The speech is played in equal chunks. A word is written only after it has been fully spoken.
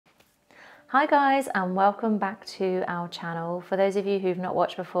Hi guys, and welcome back to our channel. For those of you who've not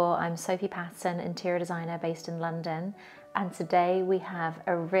watched before, I'm Sophie Paterson, interior designer based in London, and today we have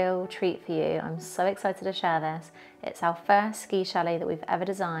a real treat for you. I'm so excited to share this. It's our first ski chalet that we've ever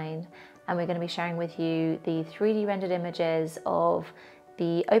designed, and we're going to be sharing with you the 3D rendered images of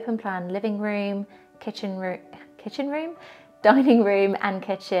the open plan living room, kitchen room, dining room and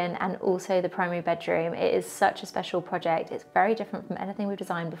kitchen, and also the primary bedroom. It is such a special project. It's very different from anything we've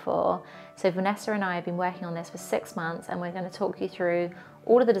designed before. So Vanessa and I have been working on this for 6 months, and we're going to talk you through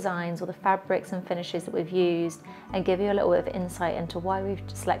all of the designs, all the fabrics and finishes that we've used, and give you a little bit of insight into why we've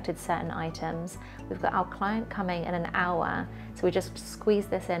selected certain items. We've got our client coming in an hour, so we just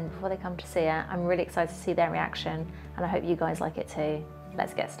squeezed this in before they come to see it. I'm really excited to see their reaction, and I hope you guys like it too.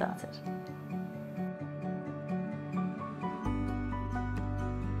 Let's get started.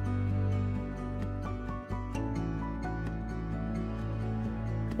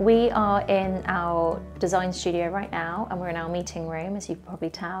 We are in our design studio right now, and we're in our meeting room, as you can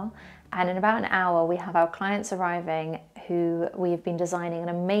probably tell. And in about an hour, we have our clients arriving who we have been designing an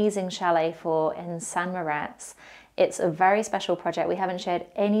amazing chalet for in St Moritz. It's a very special project. We haven't shared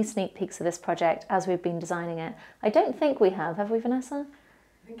any sneak peeks of this project as we've been designing it. I don't think we have we, Vanessa?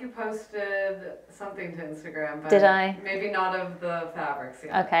 I think you posted something to Instagram, but did I? Maybe not of the fabrics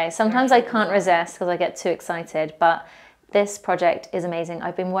yet. Okay, sometimes I can't resist because I get too excited, but this project is amazing.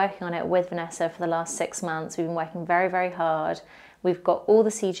 I've been working on it with Vanessa for the last 6 months. We've been working very, very hard. We've got all the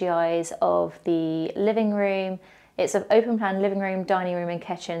CGIs of the living room. It's an open plan living room, dining room and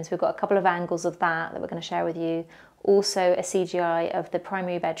kitchen. So we've got a couple of angles of that we're going to share with you. Also a CGI of the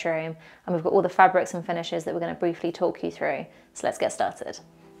primary bedroom. And we've got all the fabrics and finishes that we're going to briefly talk you through. So let's get started.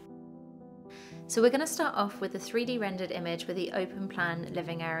 So we're going to start off with the 3D rendered image with the open plan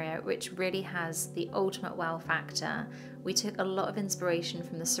living area, which really has the ultimate wow factor. We took a lot of inspiration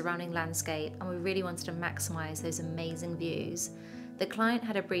from the surrounding landscape, and we really wanted to maximize those amazing views. The client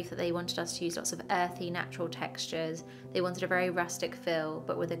had a brief that they wanted us to use lots of earthy, natural textures. They wanted a very rustic feel,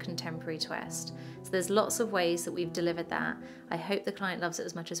 but with a contemporary twist. So there's lots of ways that we've delivered that. I hope the client loves it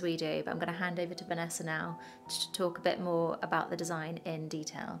as much as we do, but I'm going to hand over to Vanessa now to talk a bit more about the design in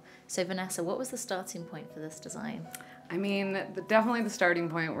detail. So Vanessa, what was the starting point for this design? I mean, definitely the starting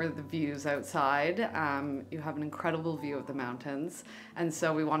point were the views outside. You have an incredible view of the mountains, and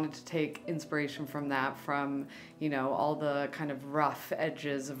so we wanted to take inspiration from that, from, you know, all the kind of rough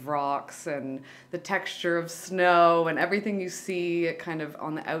edges of rocks and the texture of snow and everything you see kind of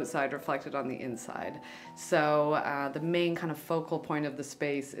on the outside reflected on the inside. So the main kind of focal point of the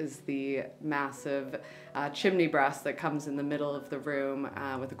space is the massive chimney breast that comes in the middle of the room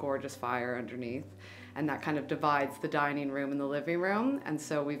with a gorgeous fire underneath. And that kind of divides the dining room and the living room. And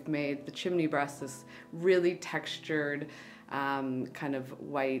so we've made the chimney breast this really textured kind of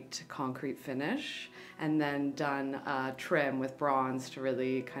white concrete finish, and then done trim with bronze to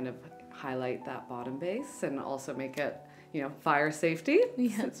really kind of highlight that bottom base and also make it, you know, fire safety.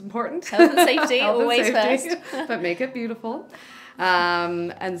 Yeah. It's important. Health and safety, Health always and safety, first. But make it beautiful.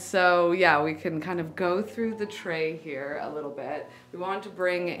 And so, yeah, we can kind of go through the tray here a little bit. We wanted to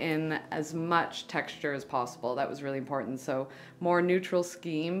bring in as much texture as possible. That was really important. So more neutral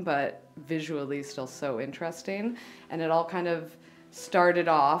scheme, but visually still so interesting. And it all kind of started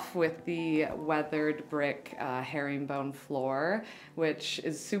off with the weathered brick herringbone floor, which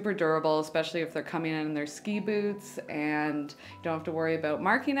is super durable, especially if they're coming in their ski boots, and you don't have to worry about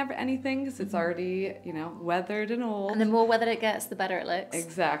marking anything because it's already, you know, weathered and old. And the more weathered it gets, the better it looks.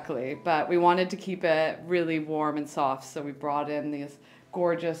 Exactly, but we wanted to keep it really warm and soft, so we brought in these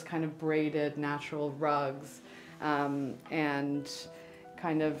gorgeous kind of braided natural rugs, and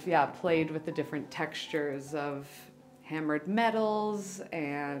kind of, yeah, played with the different textures of hammered metals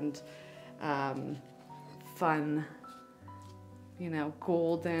and fun, you know,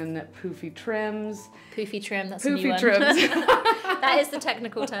 golden poofy trims. Poofy trim, that's poofy a new one. Trims. That is the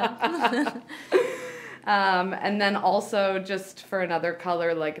technical term. And then also, just for another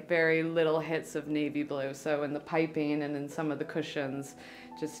color, like very little hits of navy blue. So in the piping and in some of the cushions,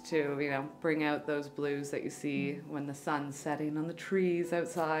 just to, you know, bring out those blues that you see when the sun's setting on the trees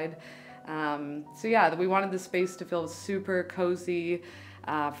outside. So yeah, we wanted the space to feel super cozy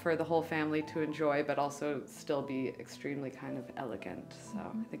for the whole family to enjoy, but also still be extremely kind of elegant. So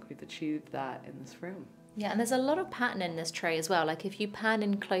I think we've achieved that in this room. Yeah, and there's a lot of pattern in this tray as well. Like if you pan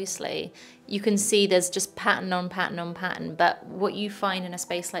in closely, you can see there's just pattern on pattern on pattern. But what you find in a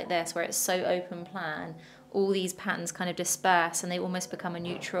space like this, where it's so open plan, all these patterns kind of disperse and they almost become a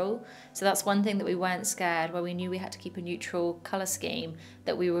neutral. So that's one thing that we weren't scared, where we knew we had to keep a neutral color scheme,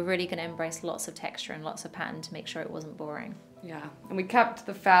 that we were really going to embrace lots of texture and lots of pattern to make sure it wasn't boring. Yeah, and we kept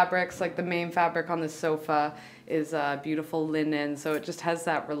the fabrics, like the main fabric on the sofa is beautiful linen, so it just has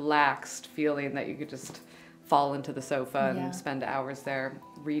that relaxed feeling that you could just fall into the sofa and spend hours there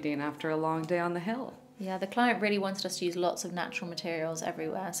reading after a long day on the hill. Yeah, the client really wanted us to use lots of natural materials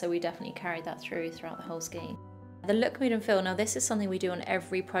everywhere, so we definitely carried that throughout the whole scheme. The look, mood and feel, now this is something we do on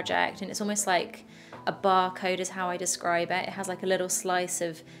every project, and it's almost like a barcode is how I describe it. It has like a little slice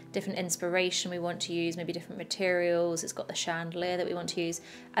of different inspiration we want to use, maybe different materials. It's got the chandelier that we want to use.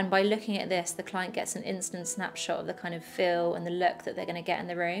 And by looking at this, the client gets an instant snapshot of the kind of feel and the look that they're going to get in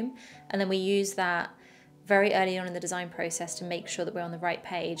the room. And then we use that very early on in the design process to make sure that we're on the right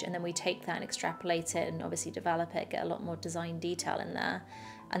page. And then we take that and extrapolate it and obviously develop it, get a lot more design detail in there.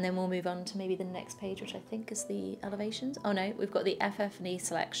 And then we'll move on to maybe the next page, which I think is the elevations. Oh no, we've got the FF&E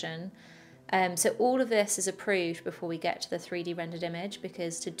selection. So all of this is approved before we get to the 3D rendered image,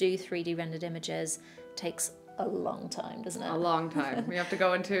 because to do 3D rendered images takes a long time, doesn't it? A long time. We have to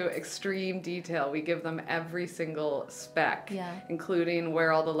go into extreme detail. We give them every single spec, including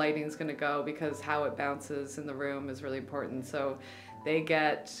where all the lighting's going to go, because how it bounces in the room is really important. So they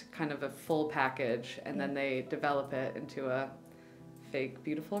get kind of a full package, and then they develop it into a fake,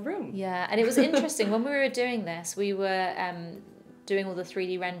 beautiful room. Yeah, and it was interesting. When we were doing this, we were doing all the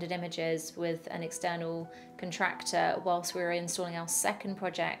 3D rendered images with an external contractor whilst we were installing our second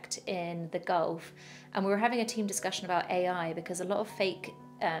project in the Gulf. And we were having a team discussion about AI, because a lot of fake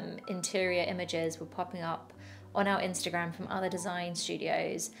interior images were popping up on our Instagram from other design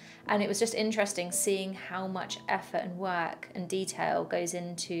studios. And it was just interesting seeing how much effort and work and detail goes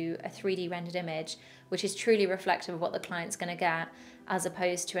into a 3D rendered image, which is truly reflective of what the client's going to get, as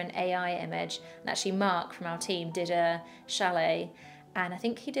opposed to an AI image. And actually Mark from our team did a chalet, and I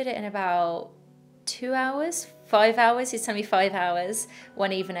think he did it in about 2 hours, 5 hours. He's telling me 5 hours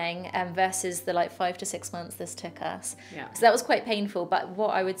one evening, versus the like 5 to 6 months this took us. Yeah. So that was quite painful. But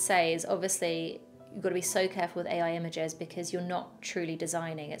what I would say is, obviously, you've got to be so careful with AI images, because you're not truly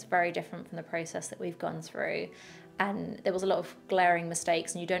designing. It's very different from the process that we've gone through. And there was a lot of glaring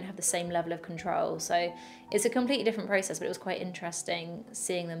mistakes, and you don't have the same level of control. So it's a completely different process, but it was quite interesting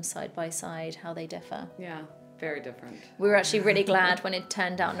seeing them side by side, how they differ. Yeah, very different. We were actually really glad when it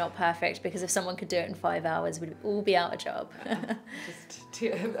turned out not perfect, because if someone could do it in 5 hours, we'd all be out of job. Just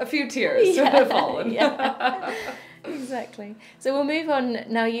a few tears have fallen. Yeah. Exactly. So we'll move on.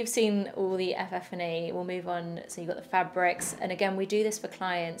 Now you've seen all the FF&E, we'll move on. So you've got the fabrics. And again, we do this for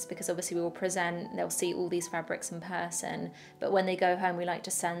clients because obviously we will present, they'll see all these fabrics in person. But when they go home, we like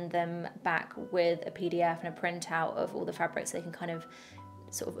to send them back with a PDF and a printout of all the fabrics, so they can kind of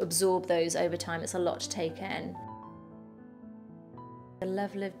sort of absorb those over time. It's a lot to take in. The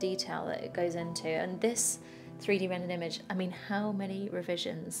level of detail that it goes into, and this 3D rendered image, I mean, how many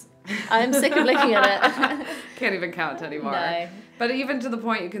revisions? I'm sick of looking at it. Can't even count anymore. No. But even to the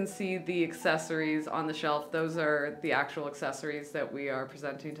point, you can see the accessories on the shelf. Those are the actual accessories that we are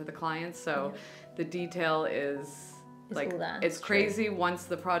presenting to the clients. So the detail is like, it's crazy. Once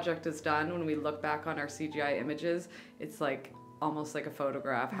the project is done, when we look back on our CGI images, it's like almost like a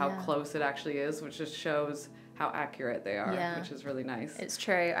photograph, how close it actually is, which just shows how accurate they are, which is really nice. It's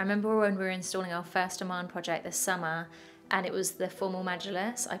true. I remember when we were installing our first demand project this summer, and it was the formal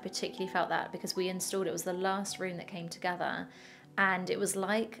modulus. I particularly felt that because we installed, it was the last room that came together, and it was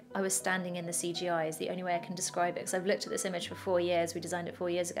like I was standing in the CGI is the only way I can describe it, because I've looked at this image for 4 years. We designed it 4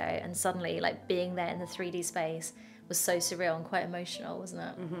 years ago, and suddenly like being there in the 3D space was so surreal and quite emotional, wasn't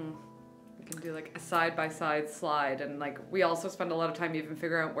it? Mm-hmm. We can do like a side-by-side slide, and like we also spend a lot of time even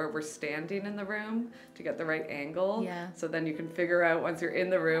figuring out where we're standing in the room to get the right angle. Yeah. So then you can figure out once you're in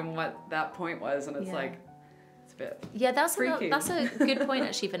the room what that point was, and it's like, it's a bit that's freaky. that's a good point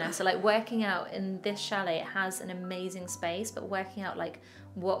actually, Vanessa. Like working out in this chalet, it has an amazing space, but working out like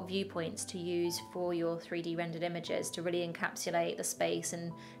what viewpoints to use for your 3D rendered images to really encapsulate the space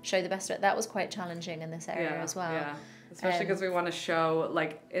and show the best of it, that was quite challenging in this area as well. Yeah. Especially because we want to show,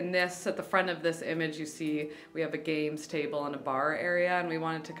 like in this, at the front of this image, you see we have a games table and a bar area, and we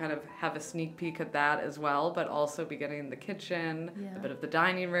wanted to kind of have a sneak peek at that as well, but also be getting the kitchen, a bit of the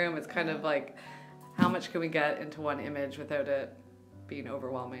dining room. It's kind of like, how much can we get into one image without it being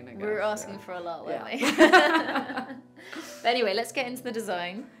overwhelming, I guess. We were asking for a lot, weren't we? But anyway, let's get into the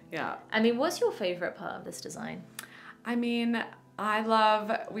design. Yeah. I mean, what's your favorite part of this design? I mean,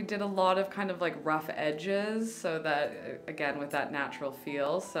 we did a lot of kind of like rough edges, so that, again, with that natural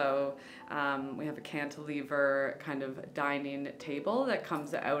feel. So we have a cantilever kind of dining table that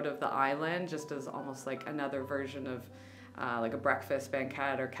comes out of the island, just as almost like another version of like a breakfast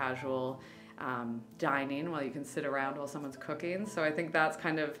banquette or casual dining, while you can sit around while someone's cooking. So I think that's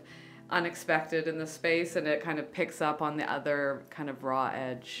kind of unexpected in the space, and it kind of picks up on the other kind of raw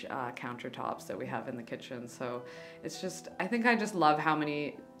edge countertops that we have in the kitchen. So it's just, I think I just love how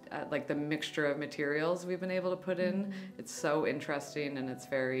many like the mixture of materials we've been able to put in. It's so interesting and it's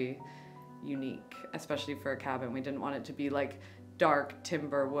very unique, especially for a cabin. We didn't want it to be like dark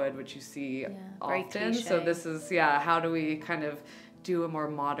timber wood, which you see often. So this is, how do we kind of do a more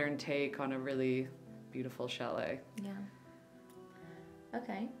modern take on a really beautiful chalet? Yeah.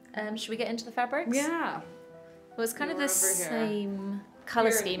 Okay. Should we get into the fabrics? Yeah. Well, it's kind of the same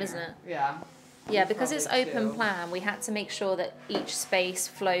colour scheme, isn't it? Yeah. Yeah, because it's open plan, we had to make sure that each space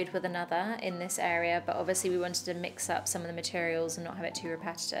flowed with another in this area, but obviously we wanted to mix up some of the materials and not have it too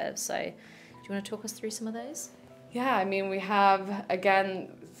repetitive. So do you want to talk us through some of those? Yeah, I mean, we have,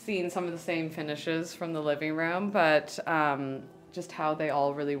 again, seen some of the same finishes from the living room, but just how they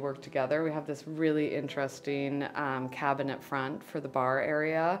all really work together. We have this really interesting cabinet front for the bar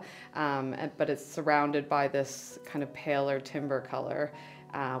area, but it's surrounded by this kind of paler timber color.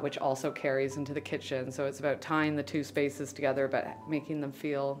 Which also carries into the kitchen. So it's about tying the two spaces together, but making them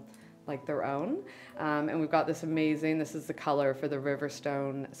feel like their own. And we've got this amazing, this is the color for the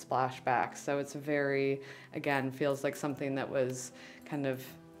Riverstone splashback. So it's very, again, feels like something that was kind of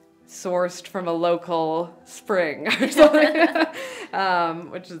sourced from a local spring or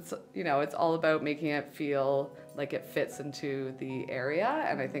something, which is, you know, it's all about making it feel like it fits into the area.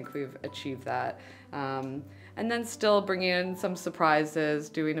 And I think we've achieved that. And then still bringing in some surprises,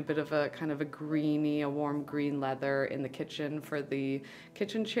 doing a bit of a kind of a warm green leather in the kitchen for the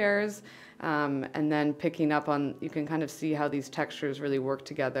kitchen chairs. And then picking up on, you can kind of see how these textures really work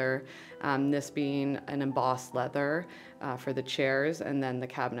together. This being an embossed leather for the chairs, and then the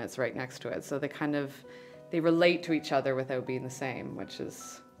cabinets right next to it. So they relate to each other without being the same, which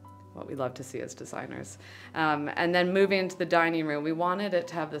is what we love to see as designers. And then moving into the dining room, we wanted it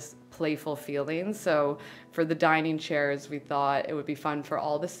to have this playful feeling. So for the dining chairs, we thought it would be fun for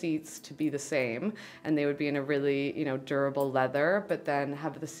all the seats to be the same, and they would be in a really, you know, durable leather, but then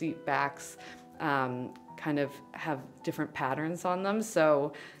have the seat backs kind of have different patterns on them.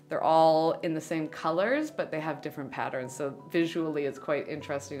 So they're all in the same colors, but they have different patterns. So visually it's quite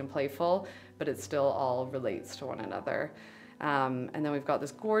interesting and playful, but it still all relates to one another. And then we've got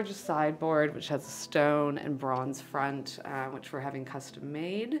this gorgeous sideboard, which has a stone and bronze front, which we're having custom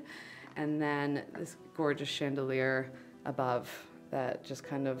made. And then this gorgeous chandelier above that just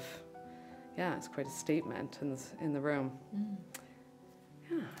kind of, it's quite a statement in the room.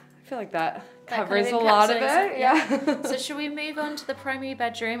 Yeah, I feel like that covers a lot of it. Yeah. So should we move on to the primary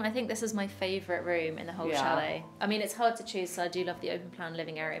bedroom? I think this is my favourite room in the whole chalet. I mean, it's hard to choose, so I do love the open plan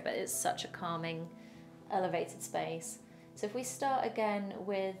living area, but it's such a calming, elevated space. So if we start again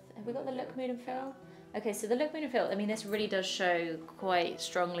with, have we got the look, mood and feel? Okay, so the look, mood and feel, I mean, this really does show quite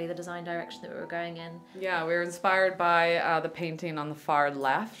strongly the design direction that we were going in. Yeah, we were inspired by the painting on the far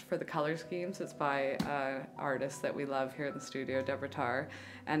left for the color schemes. It's by an artist that we love here in the studio, Deborah Tarr.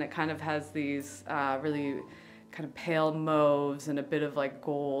 And it kind of has these really kind of pale mauves and a bit of like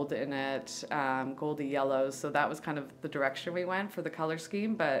gold in it, goldy yellows. So that was kind of the direction we went for the color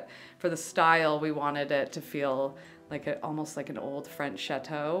scheme. But for the style, we wanted it to feel like almost like an old French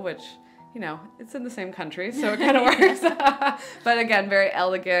chateau, which, you know, it's in the same country, so it kind of works. But again, very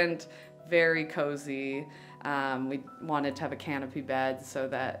elegant, very cozy. We wanted to have a canopy bed so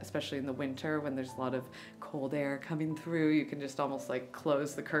that, especially in the winter when there's a lot of cold air coming through, you can just almost like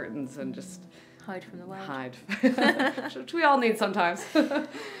close the curtains and just hide from the world. Hide, which we all need sometimes.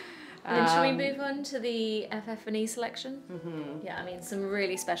 Then should we move on to the FF&E selection? Yeah, I mean, some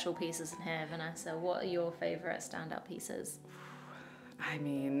really special pieces in here. Vanessa, what are your favourite standout pieces? I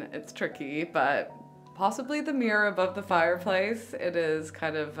mean, it's tricky, but possibly the mirror above the fireplace. It is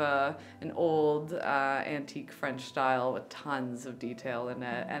kind of an old antique French style with tons of detail in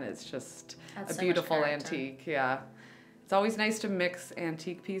it, and it's just a beautiful antique. Yeah. It's always nice to mix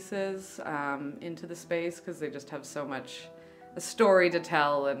antique pieces into the space because they just have so much a story to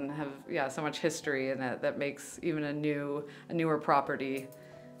tell and have so much history in it that makes even a newer property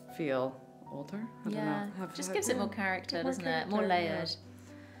feel older. I don't know. Just gives it more character, doesn't it? More layered.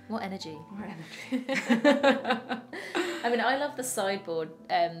 Yeah. More energy. More energy. I mean, I love the sideboard,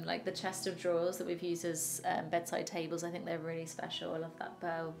 like the chest of drawers that we've used as bedside tables. I think they're really special. I love that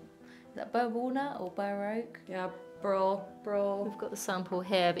burr. Is that burr walnut or burr oak? Yeah, burl. We've got the sample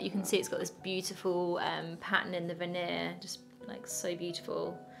here, but you can see it's got this beautiful pattern in the veneer, just like so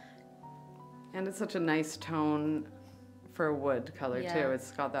beautiful. And it's such a nice tone for a wood color too.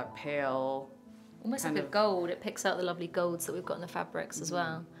 It's got that pale, almost like a gold. It picks out the lovely golds that we've got in the fabrics as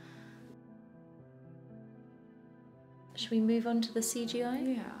well. Should we move on to the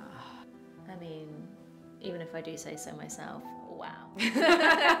CGI? Yeah. I mean, even if I do say so myself, wow.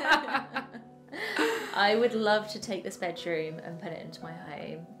 I would love to take this bedroom and put it into my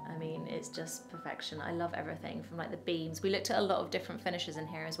home. I mean, it's just perfection. I love everything from like the beams. We looked at a lot of different finishes in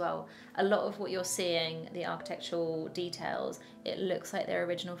here as well. A lot of what you're seeing, the architectural details, it looks like they're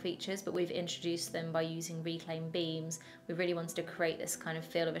original features, but we've introduced them by using reclaimed beams. We really wanted to create this kind of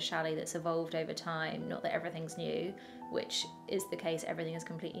feel of a chalet that's evolved over time. Not that everything's new, which is the case, everything is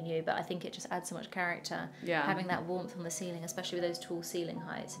completely new, but I think it just adds so much character. Yeah. Having that warmth on the ceiling, especially with those tall ceiling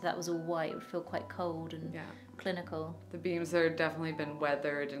heights. If that was all white, it would feel quite cold and clinical. The beams are definitely been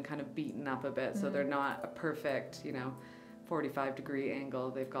weathered and kind of beaten up a bit, so they're not a perfect, 45-degree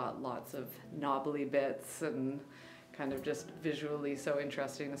angle. They've got lots of knobbly bits and kind of just visually so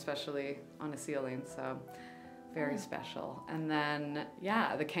interesting, especially on a ceiling, so very special. And then,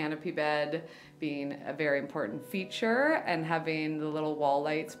 the canopy bed being a very important feature, and having the little wall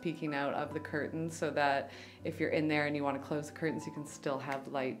lights peeking out of the curtains so that if you're in there and you want to close the curtains, you can still have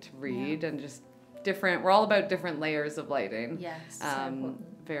light to read, and just different, we're all about different layers of lighting. Yes, so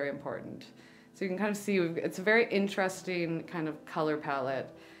important. Very important. So you can kind of see, it's a very interesting kind of color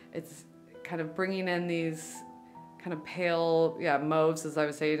palette. It's kind of bringing in these kind of pale, mauves, as I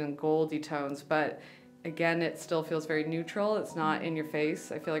was saying, and goldy tones, but again, it still feels very neutral. It's not in your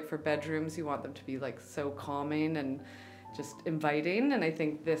face. I feel like for bedrooms, you want them to be like so calming and just inviting. And I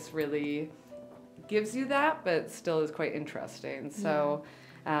think this really gives you that, but still is quite interesting. So,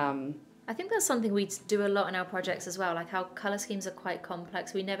 I think that's something we do a lot in our projects as well, like our colour schemes are quite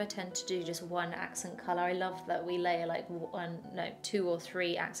complex. We never tend to do just one accent colour. I love that we layer like 2 or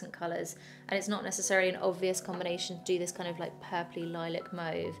 3 accent colours, and it's not necessarily an obvious combination to do this kind of like purpley lilac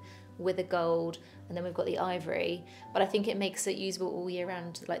mauve with a gold, and then we've got the ivory, but I think it makes it usable all year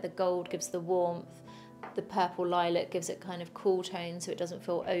round. Like the gold gives the warmth, the purple lilac gives it kind of cool tone so it doesn't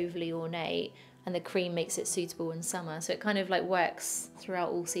feel overly ornate, and the cream makes it suitable in summer. So it kind of like works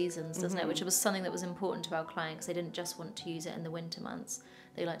throughout all seasons, doesn't it? Which was something that was important to our clients. They didn't just want to use it in the winter months.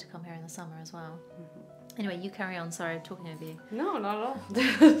 They like to come here in the summer as well. Anyway, you carry on. Sorry, I'm talking over you. No, not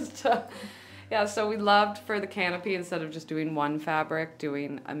at all. So we loved for the canopy, instead of just doing one fabric,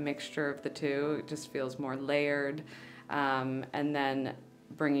 doing a mixture of the two. It just feels more layered. And then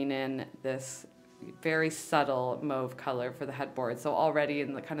bringing in this very subtle mauve color for the headboard. So already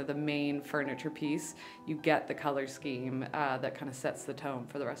in the kind of the main furniture piece, you get the color scheme that kind of sets the tone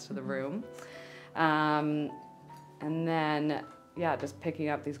for the rest of the room. And then, just picking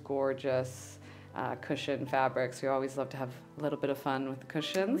up these gorgeous cushion fabrics. We always love to have a little bit of fun with the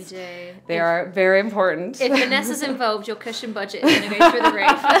cushions. We do. They are very important. If Vanessa's involved, your cushion budget is going to go through the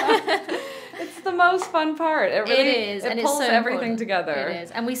roof. It's the most fun part. It is. It and pulls it's so everything important. together. It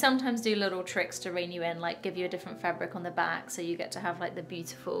is. And we sometimes do little tricks to rein you in, like give you a different fabric on the back, so you get to have like the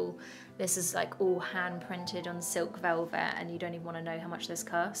beautiful, this is like all hand printed on silk velvet, and you don't even want to know how much this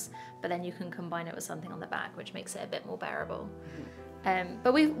costs, but then you can combine it with something on the back, which makes it a bit more bearable.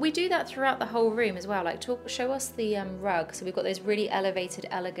 But we do that throughout the whole room as well. Like show us the rug. So we've got those really elevated,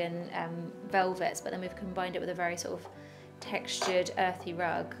 elegant velvets, but then we've combined it with a very sort of textured, earthy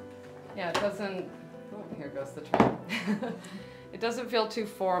rug. It doesn't, here goes the term. It doesn't feel too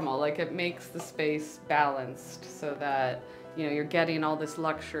formal. Like, it makes the space balanced so that, you're getting all this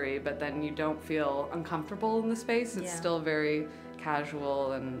luxury, but then you don't feel uncomfortable in the space. It's still very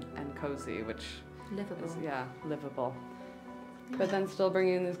casual and cozy, which livable. Is, livable. But then still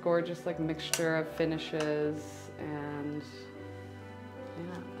bringing this gorgeous like mixture of finishes and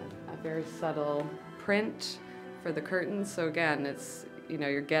a very subtle print for the curtains. So again, it's,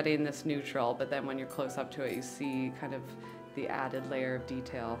 you're getting this neutral, but then when you're close up to it, you see kind of the added layer of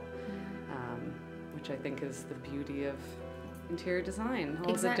detail, which I think is the beauty of interior design.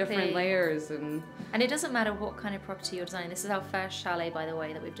 All the different layers. And it doesn't matter what kind of property you're designing. This is our first chalet, by the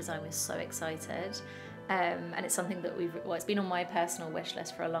way, that we've designed. We're so excited. And it's something that it's been on my personal wish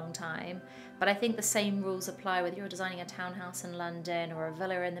list for a long time. But I think the same rules apply whether you're designing a townhouse in London or a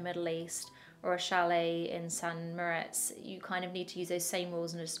villa in the Middle East or a chalet in St Moritz. You kind of need to use those same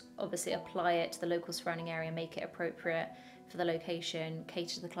rules and just obviously apply it to the local surrounding area, make it appropriate for the location,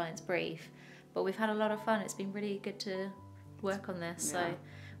 cater to the client's brief. But we've had a lot of fun. It's been really good to work on this. So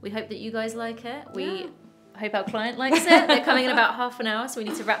we hope that you guys like it. We hope our client likes it. They're coming in about half an hour, so we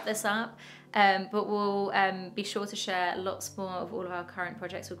need to wrap this up. But we'll be sure to share lots more of all of our current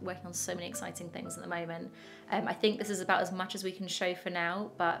projects. We're working on so many exciting things at the moment. I think this is about as much as we can show for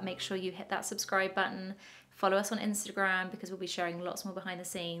now, but make sure you hit that subscribe button. Follow us on Instagram because we'll be sharing lots more behind the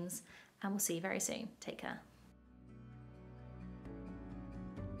scenes, and we'll see you very soon. Take care.